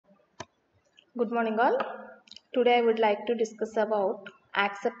Good morning all. Today I would like to discuss about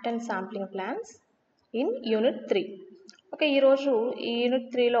acceptance sampling plans in Unit 3. Okay, ఈరోజు ఈ unit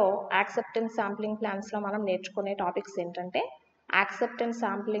 3లో acceptance sampling ప్లాన్స్లో మనం నేర్చుకునే topics ఏంటంటే acceptance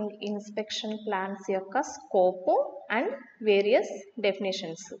sampling inspection plans యొక్క scope and various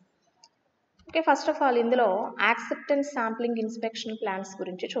definitions. Okay, first of all ఇందులో acceptance sampling inspection plans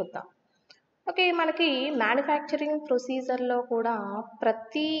గురించి చూద్దాం. Okay, మనకి మ్యానుఫ్యాక్చరింగ్ ప్రొసీజర్లో కూడా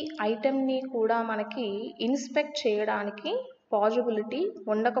ప్రతి ఐటెంని కూడా మనకి ఇన్స్పెక్ట్ చేయడానికి పాసిబిలిటీ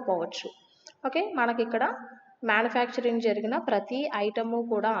ఉండకపోవచ్చు. ఓకే, మనకి ఇక్కడ మ్యానుఫ్యాక్చరింగ్ జరిగిన ప్రతి ఐటము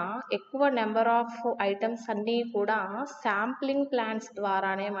కూడా ఎక్కువ నెంబర్ ఆఫ్ ఐటమ్స్ అన్నీ కూడా శాంప్లింగ్ ప్లాన్స్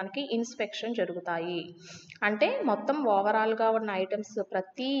ద్వారానే మనకి ఇన్స్పెక్షన్ జరుగుతాయి. అంటే మొత్తం ఓవరాల్గా ఉన్న ఐటమ్స్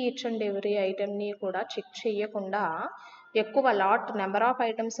ప్రతి ఈచ్ అండ్ ఎవ్రీ ఐటమ్ని కూడా చెక్ చేయకుండా ఎక్కువ నెంబర్ ఆఫ్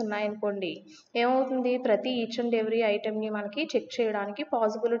ఐటమ్స్ ఉన్నాయనుకోండి, ఏమవుతుంది, ప్రతి ఈచ్ అండ్ ఎవ్రీ ఐటమ్ని మనకి చెక్ చేయడానికి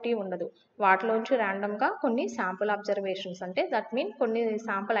పాసిబిలిటీ ఉండదు. వాటిలోంచి ర్యాండమ్గా కొన్ని శాంపుల్ అబ్జర్వేషన్స్, అంటే దట్ మీన్ కొన్ని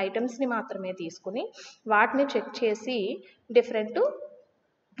శాంపుల్ ఐటమ్స్ని మాత్రమే తీసుకుని వాటిని చెక్ చేసి డిఫరెంట్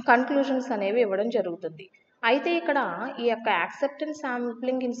కన్క్లూజన్స్ అనేవి ఇవ్వడం జరుగుతుంది. అయితే ఇక్కడ ఈ యొక్క యాక్సెప్టెన్స్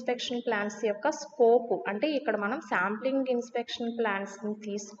శాంప్లింగ్ ఇన్స్పెక్షన్ ప్లాన్స్ యొక్క స్కోప్, అంటే ఇక్కడ మనం శాంప్లింగ్ ఇన్స్పెక్షన్ ప్లాన్స్ని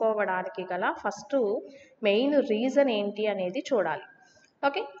తీసుకోవడానికి గల ఫస్ట్ మెయిన్ రీజన్ ఏంటి అనేది చూడాలి.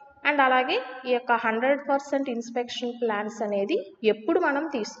 ఓకే, అండ్ అలాగే ఈ యొక్క 100% ఇన్స్పెక్షన్ ప్లాన్స్ అనేది ఎప్పుడు మనం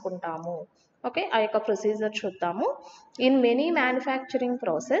తీసుకుంటాము. ఓకే, ఆ యొక్క ప్రొసీజర్ చూద్దాము. In many manufacturing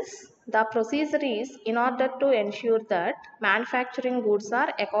process the procedure is in order to ensure that manufacturing goods are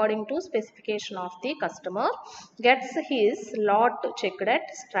according to specification of the customer gets his lot checked at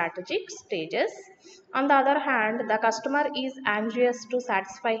strategic stages. On the other hand, the customer is anxious to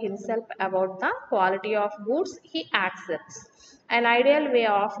satisfy himself about the quality of goods he accepts. An ideal way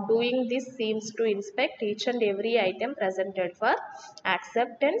of doing this seems to inspect each and every item presented for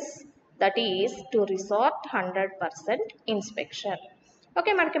acceptance, that is to resort 100% inspection.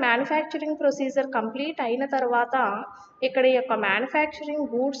 Okay, మనకి manufacturing procedure complete అయిన తర్వాత ఇక్కడ ఈ యొక్క manufacturing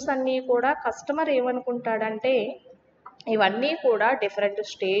goods అన్నీ కూడా customer ఏమనుకుంటాడంటే ఇవన్నీ కూడా డిఫరెంట్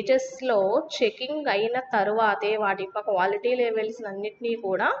స్టేజెస్లో చెకింగ్ అయిన తరువాతే, వాటి యొక్క క్వాలిటీ లెవెల్స్ అన్నిటినీ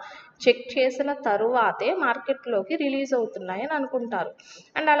కూడా చెక్ చేసిన తరువాతే మార్కెట్లోకి రిలీజ్ అవుతున్నాయి అని అనుకుంటారు.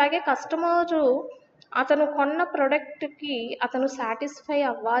 అండ్ అలాగే కస్టమరు అతను కొన్న ప్రోడక్ట్కి అతను సాటిస్ఫై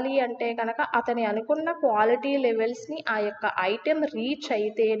అవ్వాలి అంటే కనుక అతని అనుకున్న క్వాలిటీ లెవెల్స్ని ఆ యొక్క ఐటెం రీచ్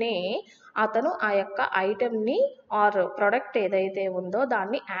అయితేనే అతను ఆ యొక్క ఐటెంని ఆర్ ప్రోడక్ట్ ఏదైతే ఉందో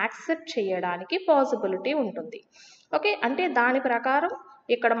దాన్ని యాక్సెప్ట్ చేయడానికి పాసిబిలిటీ ఉంటుంది. ఓకే, అంటే దాని ప్రకారం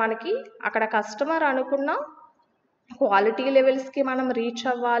ఇక్కడ మనకి అక్కడ కస్టమర్ అనుకున్న క్వాలిటీ లెవెల్స్కి మనం రీచ్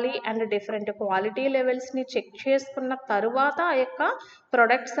అవ్వాలి అండ్ డిఫరెంట్ క్వాలిటీ లెవెల్స్ని చెక్ చేసుకున్న తరువాత ఆ యొక్క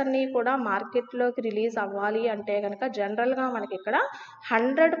ప్రొడక్ట్స్ అన్నీ కూడా మార్కెట్లోకి రిలీజ్ అవ్వాలి అంటే కనుక జనరల్గా మనకి ఇక్కడ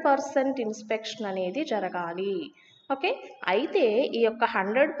 100% ఇన్స్పెక్షన్ అనేది జరగాలి. ఓకే, అయితే ఈ యొక్క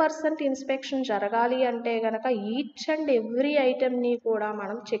 100% ఇన్స్పెక్షన్ జరగాలి అంటే కనుక ఈచ్ అండ్ ఎవ్రీ ఐటెంని కూడా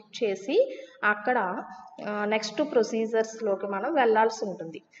మనం చెక్ చేసి అక్కడ నెక్స్ట్ ప్రొసీజర్స్లోకి మనం వెళ్ళాల్సి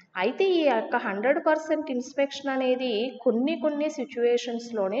ఉంటుంది. అయితే ఈ యొక్క 100% ఇన్స్పెక్షన్ అనేది కొన్ని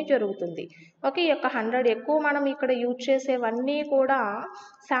సిచ్యువేషన్స్లోనే జరుగుతుంది. ఓకే, ఈ యొక్క 100 ఎక్కువ మనం ఇక్కడ యూజ్ చేసేవన్నీ కూడా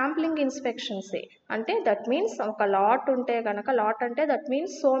శాంప్లింగ్ ఇన్స్పెక్షన్సే. అంటే దట్ మీన్స్ ఒక లాట్ ఉంటే కనుక, లాట్ అంటే that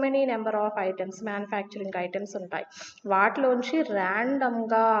means so many number of items, manufacturing items ఉంటాయి. వాటిలోంచి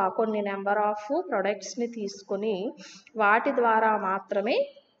ర్యాండమ్గా కొన్ని నెంబర్ ఆఫ్ ప్రొడక్ట్స్ని తీసుకొని వాటి ద్వారా మాత్రమే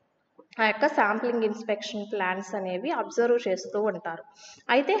ఆ యొక్క శాంప్లింగ్ ఇన్స్పెక్షన్ ప్లాన్స్ అనేవి అబ్జర్వ్ చేస్తూ ఉంటారు.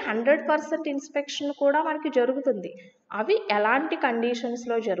 అయితే 100% ఇన్స్పెక్షన్ కూడా మనకి జరుగుతుంది. అవి ఎలాంటి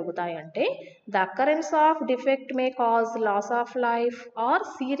కండిషన్స్లో జరుగుతాయంటే the occurrence of defect may cause loss of life or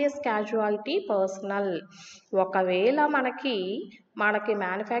serious casualty personal. ఒకవేళ మనకి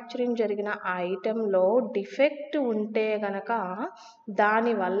మ్యానుఫ్యాక్చరింగ్ జరిగిన ఆ ఐటెంలో డిఫెక్ట్ ఉంటే గనక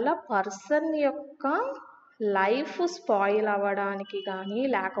దానివల్ల పర్సన్ యొక్క లైఫ్ స్పాయిల్ అవ్వడానికి కానీ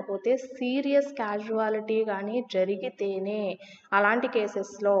లేకపోతే సీరియస్ క్యాజువాలిటీ కానీ జరిగితేనే అలాంటి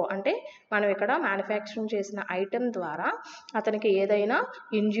కేసెస్లో, అంటే మనం ఇక్కడ మ్యానుఫ్యాక్చరింగ్ చేసిన ఐటెం ద్వారా అతనికి ఏదైనా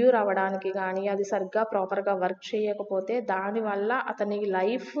ఇంజ్యూర్ అవ్వడానికి కానీ, అది సరిగ్గా ప్రాపర్గా వర్క్ చేయకపోతే దానివల్ల అతని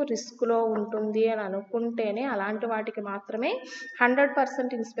లైఫ్ రిస్క్లో ఉంటుంది అని అనుకుంటేనే అలాంటి వాటికి మాత్రమే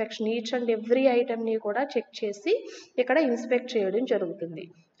 100% ఇన్స్పెక్షన్ ఈచ్ అండ్ ఎవ్రీ ఐటెంని కూడా చెక్ చేసి ఇక్కడ ఇన్స్పెక్ట్ చేయడం జరుగుతుంది.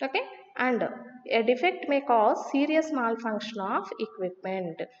 Okay, and A defect may cause serious mall function of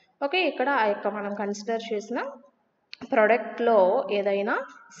equipment. Okay, ఇక్కడ ఆ యొక్క మనం కన్సిడర్ చేసిన ప్రోడక్ట్లో ఏదైనా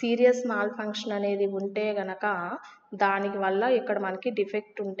సీరియస్ మాల్ ఫంక్షన్ అనేది ఉంటే గనక దాని వల్ల ఇక్కడ మనకి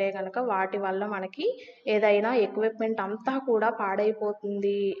డిఫెక్ట్ ఉంటే కనుక వాటి వల్ల మనకి ఏదైనా ఎక్విప్మెంట్ అంతా కూడా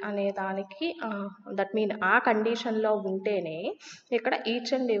పాడైపోతుంది అనే దానికి దట్ మీన్ ఆ కండిషన్లో ఉంటేనే ఇక్కడ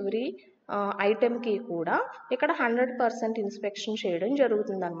ఈచ్ అండ్ ఎవ్రీ ఐటెంకి కూడా ఇక్కడ 100% ఇన్స్పెక్షన్ చేయడం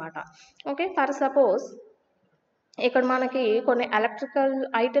జరుగుతుందన్నమాట. ఓకే, ఫర్ సపోజ్ ఇక్కడ మనకి కొన్ని ఎలక్ట్రికల్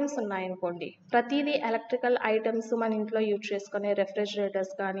ఐటమ్స్ ఉన్నాయనుకోండి. ప్రతిదీ ఎలక్ట్రికల్ ఐటమ్స్ మన ఇంట్లో యూజ్ చేసుకునే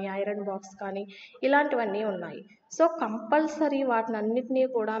రెఫ్రిజిరేటర్స్ కానీ, ఐరన్ బాక్స్ కానీ ఇలాంటివన్నీ ఉన్నాయి. సో కంపల్సరీ వాటిని అన్నిటినీ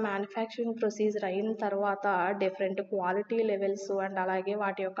కూడా మ్యానుఫ్యాక్చరింగ్ ప్రొసీజర్ అయిన తర్వాత డిఫరెంట్ క్వాలిటీ లెవెల్స్ అండ్ అలాగే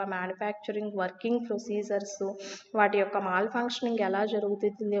వాటి యొక్క మ్యానుఫ్యాక్చరింగ్ వర్కింగ్ ప్రొసీజర్స్, వాటి యొక్క మాల్ ఫంక్షనింగ్ ఎలా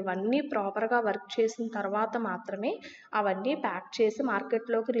జరుగుతుంది, ఇవన్నీ ప్రాపర్గా వర్క్ చేసిన తర్వాత మాత్రమే అవన్నీ ప్యాక్ చేసి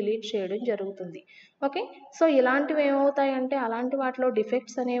మార్కెట్లోకి రిలీజ్ చేయడం జరుగుతుంది. ఓకే, సో ఇలాంటివి ఏమవుతాయంటే అలాంటి వాటిలో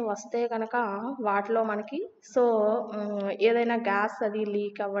డిఫెక్ట్స్ అనేవి వస్తే కనుక వాటిలో మనకి ఏదైనా గ్యాస్ అది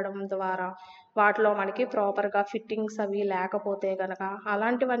లీక్ అవ్వడం ద్వారా వాటిలో మనకి ప్రాపర్గా ఫిట్టింగ్స్ అవి లేకపోతే కనుక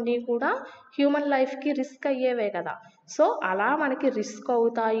అలాంటివన్నీ కూడా హ్యూమన్ లైఫ్కి రిస్క్ అయ్యేవే కదా. సో అలా మనకి రిస్క్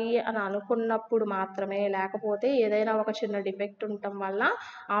అవుతాయి అని అనుకున్నప్పుడు మాత్రమే, లేకపోతే ఏదైనా ఒక చిన్న డిఫెక్ట్ ఉండటం వల్ల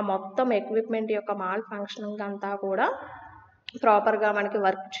ఆ మొత్తం ఎక్విప్మెంట్ యొక్క మాల్ ఫంక్షనింగ్ అంతా కూడా ప్రాపర్గా మనకి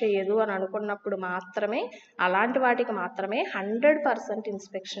వర్క్ చేయదు అని అనుకున్నప్పుడు మాత్రమే అలాంటి వాటికి మాత్రమే 100%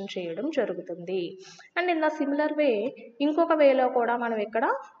 ఇన్స్పెక్షన్ చేయడం జరుగుతుంది. And in the similar way ఇంకొక వేలో కూడా మనం ఇక్కడ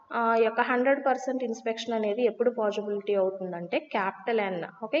యొక్క 100% ఇన్స్పెక్షన్ అనేది ఎప్పుడు పాసిబిలిటీ అవుతుందంటే క్యాపిటల్ ఎన్.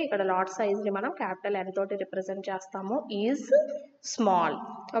 ఓకే, ఇక్కడ లాట్ సైజ్ని మనం క్యాపిటల్ ఎన్ తోటి రిప్రజెంట్ చేస్తాము, ఈజ్ స్మాల్.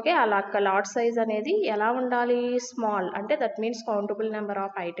 ఓకే, అలా లాట్ సైజ్ అనేది ఎలా ఉండాలి, స్మాల్. అంటే that means countable number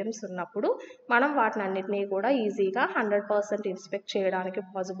of items ఉన్నప్పుడు మనం వాటిని అన్నిటినీ కూడా ఈజీగా 100% ఇన్స్పెక్ట్ చేయడానికి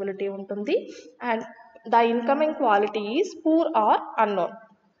పాసిబిలిటీ ఉంటుంది. And the incoming quality is poor are unknown.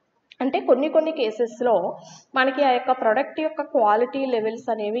 అంటే కొన్ని కేసెస్లో మనకి ఆ యొక్క ప్రొడక్ట్ యొక్క క్వాలిటీ లెవెల్స్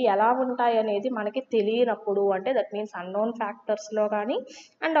అనేవి ఎలా ఉంటాయి అనేది మనకి తెలియనప్పుడు, అంటే దట్ మీన్స్ అన్నోన్ ఫ్యాక్టర్స్లో కానీ,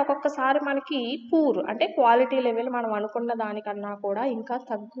 అండ్ ఒక్కొక్కసారి మనకి పూర్ అంటే క్వాలిటీ లెవెల్ మనం అనుకున్న దానికన్నా కూడా ఇంకా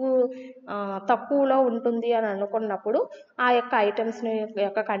తక్కువలో ఉంటుంది అని అనుకున్నప్పుడు ఆ యొక్క ఐటమ్స్ని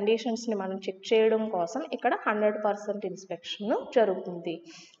యొక్క కండిషన్స్ని మనం చెక్ చేయడం కోసం ఇక్కడ 100% ఇన్స్పెక్షన్ జరుగుతుంది.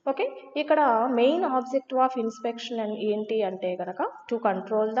 ఓకే, ఇక్కడ మెయిన్ ఆబ్జెక్టివ్ ఆఫ్ ఇన్స్పెక్షన్ ఏంటి అంటే కనుక to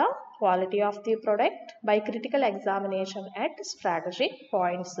control the quality of the product by critical examination at strategic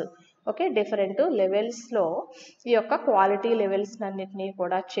points. Okay, different లెవెల్స్లో ఈ యొక్క క్వాలిటీ లెవెల్స్ అన్నిటినీ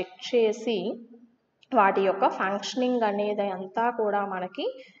కూడా చెక్ చేసి వాటి యొక్క ఫంక్షనింగ్ అనేది అంతా కూడా మనకి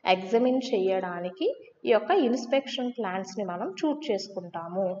ఎగ్జామిన్ చేయడానికి ఈ యొక్క ఇన్స్పెక్షన్ ప్లాన్స్ని మనం చూస్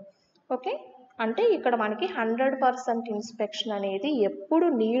చేసుకుంటాము. ఓకే, అంటే ఇక్కడ మనకి 100% ఇన్స్పెక్షన్ అనేది ఎప్పుడు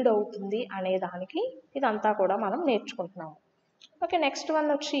నీడ్ అవుతుంది అనే దానికి ఇదంతా కూడా మనం నేర్చుకుంటున్నాము. ఓకే, నెక్స్ట్ వన్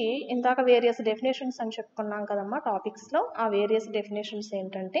వచ్చి ఇందాక వేరియస్ డెఫినేషన్స్ అని చెప్పుకున్నాం కదమ్మా టాపిక్స్లో. ఆ వేరియస్ డెఫినేషన్స్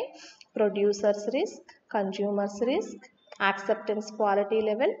ఏంటంటే producers risk, consumers risk, acceptance quality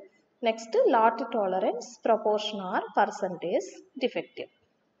level, next lot tolerance, proportion are percentage defective.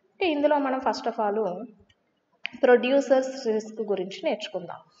 Okay, ఇందులో మనం first of all producers risk గురించి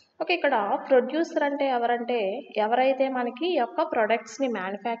నేర్చుకుందాం. ఓకే, ఇక్కడ ప్రొడ్యూసర్ అంటే ఎవరైతే మనకి ఈ యొక్క ప్రొడక్ట్స్ని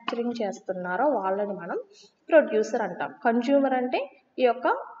మ్యానుఫ్యాక్చరింగ్ చేస్తున్నారో వాళ్ళని మనం ప్రొడ్యూసర్ అంటాం. కన్జ్యూమర్ అంటే ఈ యొక్క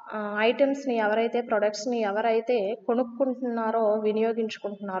ఐటమ్స్ని ప్రొడక్ట్స్ని ఎవరైతే కొనుక్కుంటున్నారో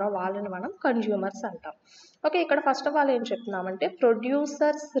వినియోగించుకుంటున్నారో వాళ్ళని మనం కన్జ్యూమర్స్ అంటాం. ఓకే, ఇక్కడ ఫస్ట్ ఆఫ్ ఆల్ ఏం చెప్తున్నామంటే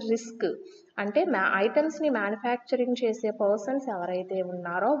ప్రొడ్యూసర్స్ రిస్క్ అంటే ఐటమ్స్ని మ్యానుఫ్యాక్చరింగ్ చేసే పర్సన్స్ ఎవరైతే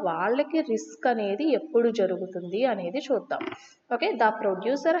ఉన్నారో వాళ్ళకి రిస్క్ అనేది ఎప్పుడు జరుగుతుంది అనేది చూద్దాం. Okay, the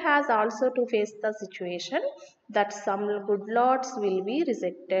producer has also to face the situation that some good LADS will be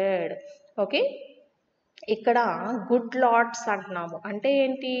rejected. Okay, ఇక్కడ గుడ్ లాట్స్ అంటున్నాము అంటే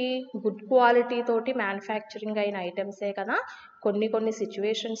ఏంటి, గుడ్ క్వాలిటీ తోటి మ్యానుఫ్యాక్చరింగ్ అయిన ఐటమ్సే కదా. కొన్ని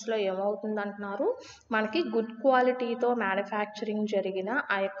సిచ్యువేషన్స్లో ఏమవుతుంది అంటున్నారు, మనకి గుడ్ క్వాలిటీతో మ్యానుఫ్యాక్చరింగ్ జరిగిన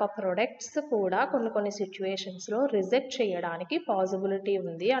ఆ యొక్క ప్రొడక్ట్స్ కూడా కొన్ని సిచ్యువేషన్స్లో రిజెక్ట్ చేయడానికి పాసిబిలిటీ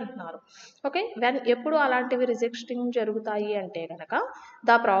ఉంది అంటున్నారు. ఓకే, ఎప్పుడు అలాంటివి రిజెక్టింగ్ జరుగుతాయి అంటే కనుక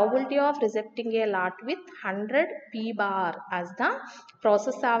the probability of rejecting a lot with 100 p-bar as the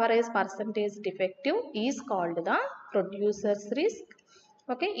process average percentage defective is called the producers risk.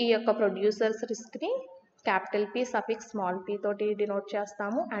 Okay, ఈ యొక్క producers రిస్క్ని capital P suffix small p తోటి డినోట్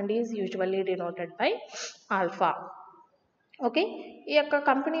చేస్తాము and is usually denoted by alpha. Okay, ఈ యొక్క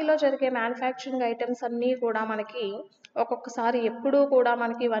కంపెనీలో జరిగే manufacturing items అన్నీ కూడా మనకి ఒక్కొక్కసారి ఎప్పుడూ కూడా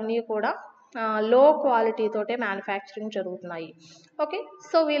మనకి ఇవన్నీ కూడా లో క్వాలిటీ తోటే మ్యానుఫ్యాక్చరింగ్ జరుగుతున్నాయి. ఓకే,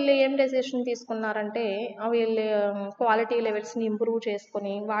 సో వీళ్ళు ఏం డెసిషన్ తీసుకున్నారంటే వీళ్ళు క్వాలిటీ లెవెల్స్ని ఇంప్రూవ్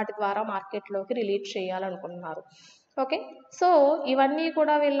చేసుకొని వాటి ద్వారా మార్కెట్లోకి రిలీజ్ చేయాలనుకుంటున్నారు. ఓకే, సో ఇవన్నీ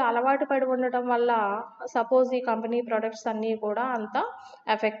కూడా వీళ్ళు అలవాటు పడి ఉండటం వల్ల సపోజ్ ఈ కంపెనీ ప్రొడక్ట్స్ అన్నీ కూడా అంత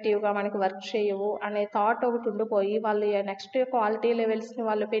ఎఫెక్టివ్గా మనకి వర్క్ చేయవు అనే థాట్ ఒకటి ఉండిపోయి వాళ్ళు నెక్స్ట్ క్వాలిటీ లెవెల్స్ని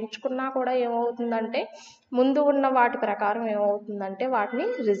వాళ్ళు పెంచుకున్నా కూడా ఏమవుతుందంటే ముందు ఉన్న వాటి ప్రకారం ఏమవుతుందంటే వాటిని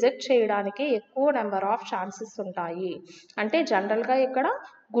రిజెక్ట్ చేయడానికి ఎక్కువ నెంబర్ ఆఫ్ ఛాన్సెస్ ఉంటాయి. అంటే జనరల్గా ఇక్కడ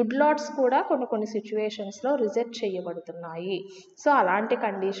గుడ్ లాట్స్ కూడా కొన్ని సిచ్యువేషన్స్లో రిజెక్ట్ చేయబడుతున్నాయి. సో అలాంటి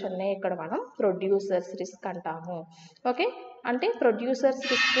కండిషన్నే ఇక్కడ మనం ప్రొడ్యూసర్స్ రిస్క్ అంటాము. ఓకే, అంటే producers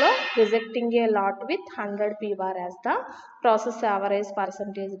రిస్క్లో rejecting a lot with 100 p-bar as the process average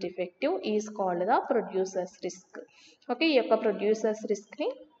percentage defective is called the producers risk. Okay, ఈ యొక్క producers రిస్క్ని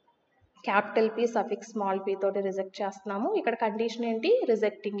capital P suffix small p తోటి రిజెక్ట్ చేస్తున్నాము. ఇక్కడ కండిషన్ ఏంటి?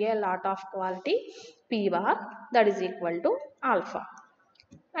 Rejecting a lot of quality p-bar that is equal to alpha.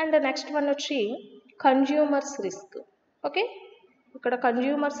 And next one వచ్చి consumers risk. Okay, ఇక్కడ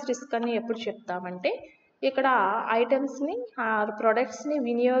consumers risk అని ఎప్పుడు చెప్తామంటే ఇక్కడ ఐటమ్స్ని ప్రొడక్ట్స్ని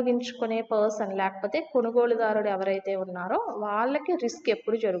వినియోగించుకునే పర్సన్ లేకపోతే కొనుగోలుదారుడు ఎవరైతే ఉన్నారో వాళ్ళకి రిస్క్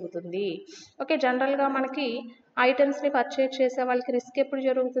ఎప్పుడు జరుగుతుంది. ఓకే, జనరల్గా మనకి ఐటమ్స్ని పర్చేజ్ చేసే వాళ్ళకి రిస్క్ ఎప్పుడు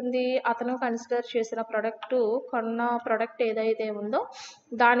జరుగుతుంది? అతను కన్సిడర్ చేసిన కొన్న ప్రోడక్ట్ ఏదైతే ఉందో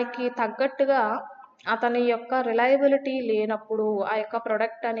దానికి తగ్గట్టుగా అతని యొక్క రిలయబిలిటీ లేనప్పుడు, ఆ యొక్క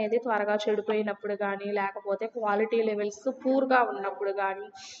ప్రోడక్ట్ అనేది త్వరగా చెడిపోయినప్పుడు కానీ లేకపోతే క్వాలిటీ లెవెల్స్ పూర్గా ఉన్నప్పుడు కానీ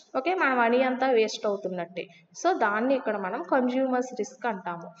ఓకే మన మనీ అంతా వేస్ట్ అవుతున్నట్టే. సో దాన్ని ఇక్కడ మనం కన్జ్యూమర్స్ రిస్క్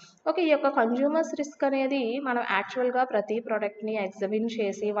అంటాము. ఓకే, ఈ యొక్క కన్జ్యూమర్స్ రిస్క్ అనేది మనం యాక్చువల్గా ప్రతి ప్రోడక్ట్ని ఎగ్జామిన్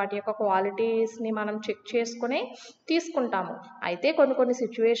చేసి వాటి యొక్క క్వాలిటీస్ని మనం చెక్ చేసుకుని తీసుకుంటాము. అయితే కొన్ని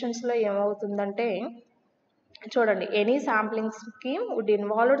సిచ్యువేషన్స్లో ఏమవుతుందంటే చూడండి, any sampling scheme would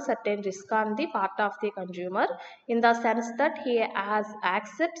involve certain risk on the part of the consumer in the sense that he has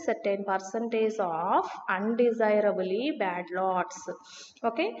accept certain percentage of undesirably bad lots.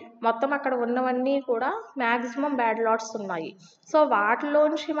 Okay, మొత్తం అక్కడ ఉన్నవన్నీ కూడా మ్యాక్సిమం బ్యాడ్ లాట్స్ ఉన్నాయి. సో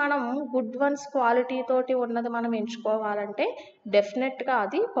వాటిలోంచి మనం good ones quality తోటి ఉన్నది మనం ఎంచుకోవాలంటే డెఫినెట్గా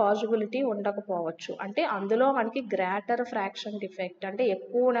అది పాజిబిలిటీ ఉండకపోవచ్చు. అంటే అందులో మనకి గ్రేటర్ ఫ్రాక్షన్ డిఫెక్ట్ అంటే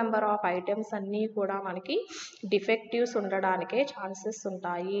ఎక్కువ నెంబర్ ఆఫ్ ఐటమ్స్ అన్నీ కూడా మనకి డిఫెక్టివ్స్ ఉండడానికే ఛాన్సెస్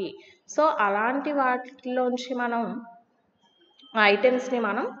ఉంటాయి. సో అలాంటి వాటిలోంచి మనం ఐటమ్స్ని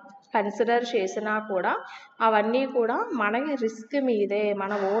మనం కన్సిడర్ చేసినా కూడా అవన్నీ కూడా మన రిస్క్ మీదే,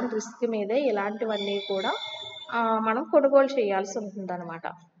 మన ఓన్ రిస్క్ మీదే ఇలాంటివన్నీ కూడా మనం కొనుగోలు చేయాల్సి ఉంటుందన్నమాట.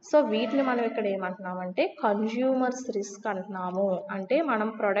 సో వీటిని మనం ఇక్కడ ఏమంటున్నామంటే కన్జ్యూమర్స్ రిస్క్ అంటున్నాము. అంటే మనం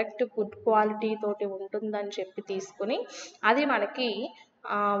ప్రోడక్ట్ గుడ్ క్వాలిటీ తోటి ఉంటుందని చెప్పి తీసుకుని అది మనకి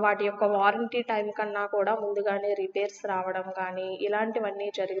వాటి యొక్క వారంటీ టైం కన్నా కూడా ముందుగానే రిపేర్స్ రావడం కానీ ఇలాంటివన్నీ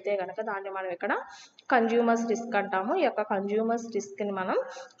జరిగితే కనుక దాన్ని మనం ఇక్కడ కన్జ్యూమర్స్ రిస్క్ అంటాము. ఈ యొక్క కన్జ్యూమర్స్ రిస్క్ని మనం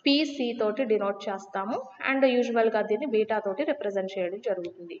PC తోటి డినోట్ చేస్తాము అండ్ యూజువల్గా దీన్ని బీటా తోటి రిప్రజెంట్ చేయడం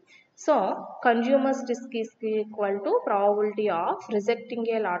జరుగుతుంది. So consumers risk is equal to probability of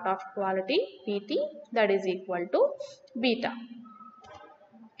rejecting a lot of quality PT that is equal to beta.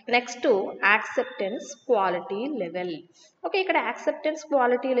 Next acceptance quality level. Okay, ఇక్కడ యాక్సెప్టెన్స్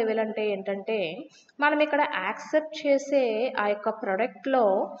క్వాలిటీ లెవెల్ అంటే ఏంటంటే మనం ఇక్కడ యాక్సెప్ట్ చేసే ఆ యొక్క ప్రోడక్ట్లో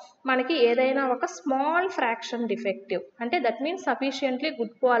మనకి ఏదైనా ఒక స్మాల్ ఫ్రాక్షన్ డిఫెక్టివ్ అంటే that means sufficiently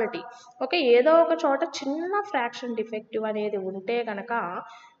good quality okay ఏదో ఒక చోట చిన్న ఫ్రాక్షన్ డిఫెక్టివ్ అనేది ఉంటే కనుక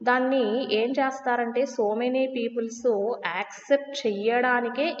దాన్ని ఏం చేస్తారంటే సో మెనీ పీపుల్స్ యాక్సెప్ట్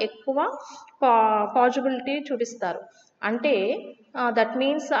చెయ్యడానికే ఎక్కువ పాజిబిలిటీ చూపిస్తారు. అంటే దట్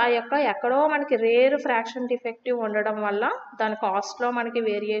మీన్స్ ఆ యొక్క ఎక్కడో మనకి రేర్ ఫ్రాక్షన్ డిఫెక్టివ్ ఉండడం వల్ల దాని కాస్ట్లో మనకి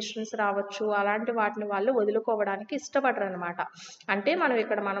వేరియేషన్స్ రావచ్చు. అలాంటి వాటిని వాళ్ళు వదులుకోవడానికి ఇష్టపడరు అనమాట. అంటే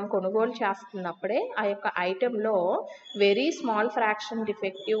మనం కొనుగోలు చేస్తున్నప్పుడే ఆ యొక్క ఐటెంలో వెరీ స్మాల్ ఫ్రాక్షన్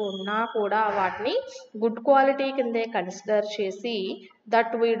డిఫెక్టివ్ ఉన్నా కూడా వాటిని గుడ్ క్వాలిటీ కిందే కన్సిడర్ చేసి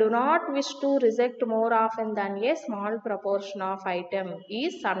that we do not wish to reject more often than a small proportion of item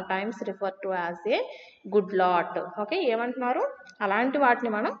is sometimes referred to as a good lot. Okay, ఏమంటున్నారు? అలాంటి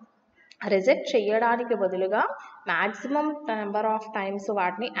వాటిని మనం reject చేయడానికి బదులుగా మ్యాక్సిమం నెంబర్ ఆఫ్ టైమ్స్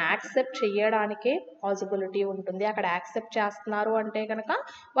వాటిని accept చేయడానికే possibility ఉంటుంది. అక్కడ యాక్సెప్ట్ చేస్తున్నారు అంటే కనుక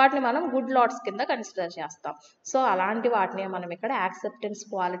వాటిని మనం గుడ్ లాట్స్ కింద కన్సిడర్ చేస్తాం. సో అలాంటి వాటిని మనం ఇక్కడ యాక్సెప్టెన్స్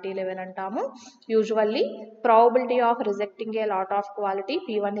క్వాలిటీ లెవెల్ అంటాము. Usually probability of rejecting a lot of quality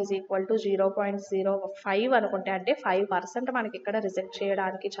P1 is equal to 0.05 అనుకుంటే అంటే 5% మనకి ఇక్కడ రిజెక్ట్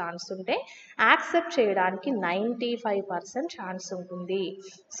చేయడానికి ఛాన్స్ ఉంటే యాక్సెప్ట్ చేయడానికి 95% ఛాన్స్ ఉంటుంది.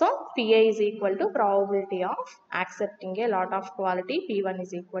 So PA is equal to probability of accepting a lot of quality P1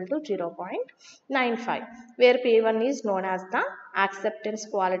 is equal to 0.95 where P1 is known as the acceptance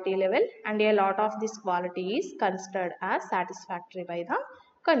quality level and a lot of this quality is considered as satisfactory by the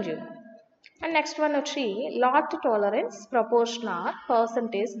consumer. And next one వచ్చి lot tolerance proportion or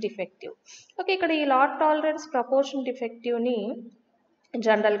percentage defective. Okay, ఇక్కడ ఈ lot tolerance proportion defective ని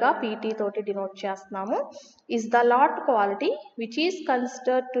జనరల్గా PT తోటి denote చేస్తున్నాము. Is the lot quality which is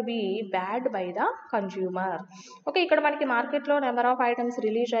considered to be bad by the consumer. Okay, ఇక్కడ మనకి మార్కెట్లో నెంబర్ ఆఫ్ ఐటమ్స్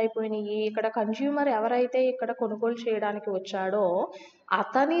రిలీజ్ అయిపోయినాయి. ఇక్కడ కన్జ్యూమర్ ఎవరైతే ఇక్కడ కొనుగోలు చేయడానికి వచ్చాడో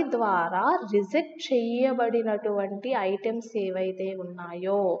అతని ద్వారా రిజెక్ట్ చేయబడినటువంటి ఐటమ్స్ ఏవైతే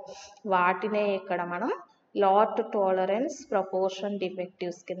ఉన్నాయో వాటినే ఇక్కడ మనం లాట్ టాలరెన్స్ ప్రపోర్షన్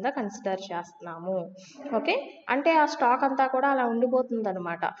డిఫెక్టివ్స్ కింద కన్సిడర్ చేస్తున్నాము. ఓకే, అంటే ఆ స్టాక్ అంతా కూడా అలా ఉండిపోతుంది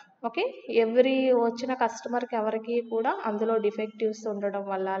అనమాట. ఓకే, ఎవ్రీ వచ్చిన కస్టమర్కి ఎవరికి కూడా అందులో డిఫెక్టివ్స్ ఉండడం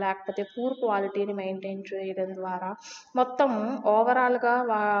వల్ల లేకపోతే పూర్ క్వాలిటీని మెయింటైన్ చేయడం ద్వారా మొత్తం ఓవరాల్గా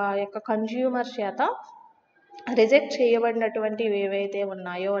యొక్క కన్జ్యూమర్ చేత రిజెక్ట్ చేయబడినటువంటివి ఏవైతే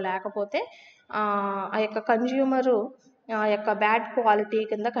ఉన్నాయో లేకపోతే ఆ యొక్క కన్జ్యూమరు ఆ యొక్క బ్యాడ్ క్వాలిటీ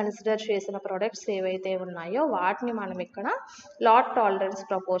కింద కన్సిడర్ చేసిన ప్రొడక్ట్స్ ఏవైతే ఉన్నాయో వాటిని మనం ఇక్కడ లాట్ టాలరెన్స్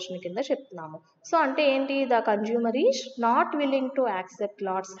ప్రపోర్షన్ కింద చెప్తున్నాము. సో అంటే ఏంటి, the consumer is not willing to accept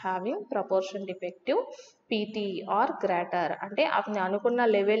LADS having proportion defective PT are greater. అంటే అతను అనుకున్న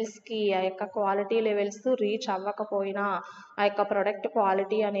లెవెల్స్కి ఆ యొక్క క్వాలిటీ లెవెల్స్ రీచ్ అవ్వకపోయినా ఆ యొక్క ప్రొడక్ట్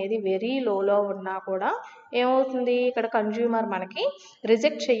క్వాలిటీ అనేది వెరీ లోలో ఉన్నా కూడా ఏమవుతుంది, ఇక్కడ కన్జ్యూమర్ మనకి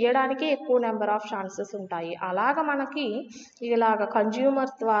రిజెక్ట్ చేయడానికి ఎక్కువ నెంబర్ ఆఫ్ ఛాన్సెస్ ఉంటాయి. అలాగ మనకి ఇలాగ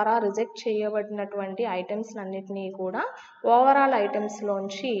కన్జ్యూమర్ ద్వారా రిజెక్ట్ చేయబడినటువంటి ఐటమ్స్ అన్నిటినీ కూడా ఓవరాల్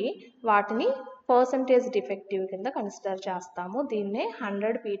ఐటమ్స్లోంచి వాటిని పర్సంటేజ్ డిఫెక్టివ్ కింద కన్సిడర్ చేస్తాము. దీన్నే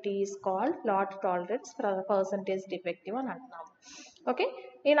 100 PT is called lot tolerance percentage defective అని అంటున్నాము. Okay,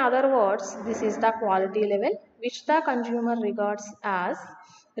 in other words this is the quality level which the consumer regards as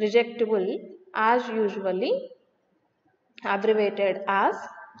రిజెక్టబుల్ as usually abbreviated as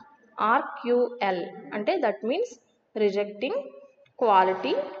RQL. అంటే that means rejecting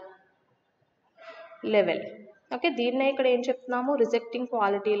quality level. Okay, దీన్నే ఇక్కడ ఏం చెప్తున్నాము, rejecting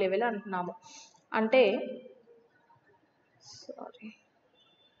quality level అంటున్నాము. అంటే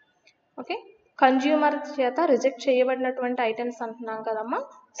okay, consumer చేత రిజెక్ట్ చేయబడినటువంటి items అంటున్నాం కదమ్మా.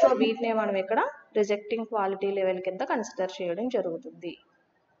 సో వీటినే మనం ఇక్కడ రిజెక్టింగ్ క్వాలిటీ లెవెల్ కింద కన్సిడర్ చేయడం జరుగుతుంది.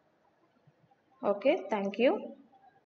 Okay, thank you.